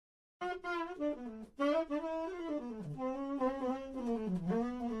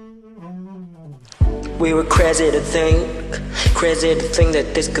We were crazy to think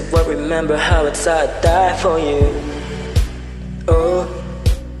that this could work. Remember how it's I'd die for you. Oh,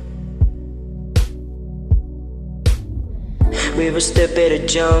 we were stupid to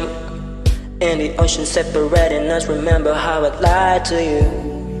jump in the ocean separating us. Remember how I lied to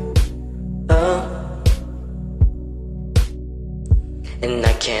you. Oh, and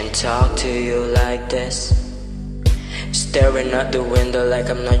I can't talk to you like this, staring out the window like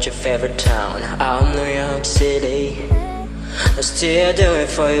I'm not your favorite town. I'm New York City, I still do it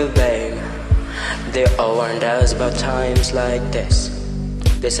for you, babe. They all warned us about times like this.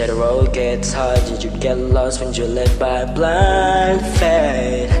 They said the road gets hard, did you get lost when you're led by blind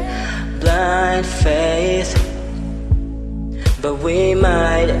faith? Blind faith. But we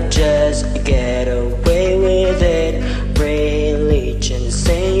might just get away with it. Religion's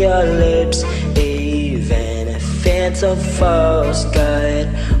in your lips, even if it's a false god.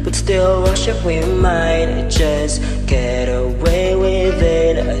 But still worship, we might just get away with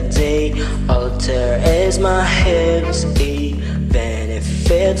it. A day altar is my hips, even if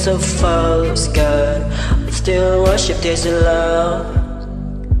it's a false god. But still worship this love.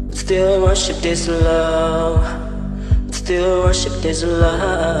 Still worship this love. Still worship this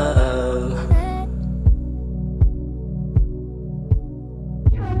love.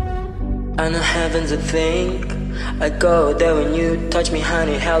 I know heaven's a thing. I go there when you touch me,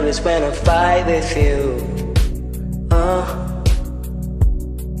 honey. Hell is when I fight with you. Oh,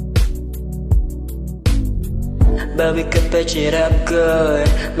 but we could patch it up good,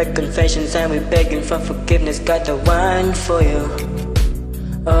 make confessions and we begging for forgiveness. Got the wine for you.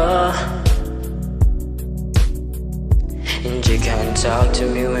 Oh, and you can't talk to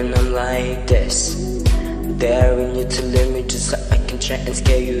me when I'm like this, daring you to leave me just so I can try and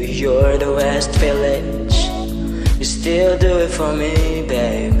scare you. You're the West Village, you still do it for me,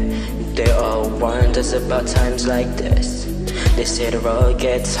 babe. They all warned us about times like this. They say the road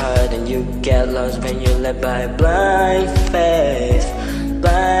gets hard and you get lost when you're led by blind faith.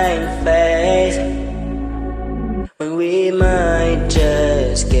 Blind faith. When we might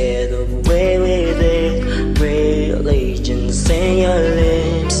just get away with it. Religion's in your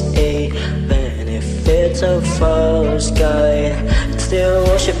lips, even if it's a false god. Still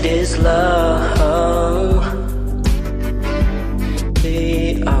worship this love.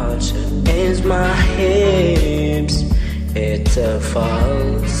 The altar is my hips, it's a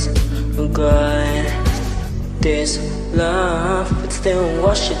false god. This love, but still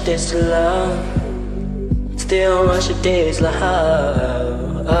worship this love. Still worship this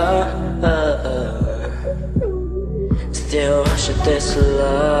love. Still worship this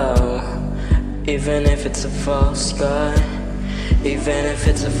love. Even if it's a false god. Even if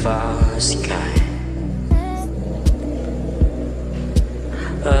it's a false god.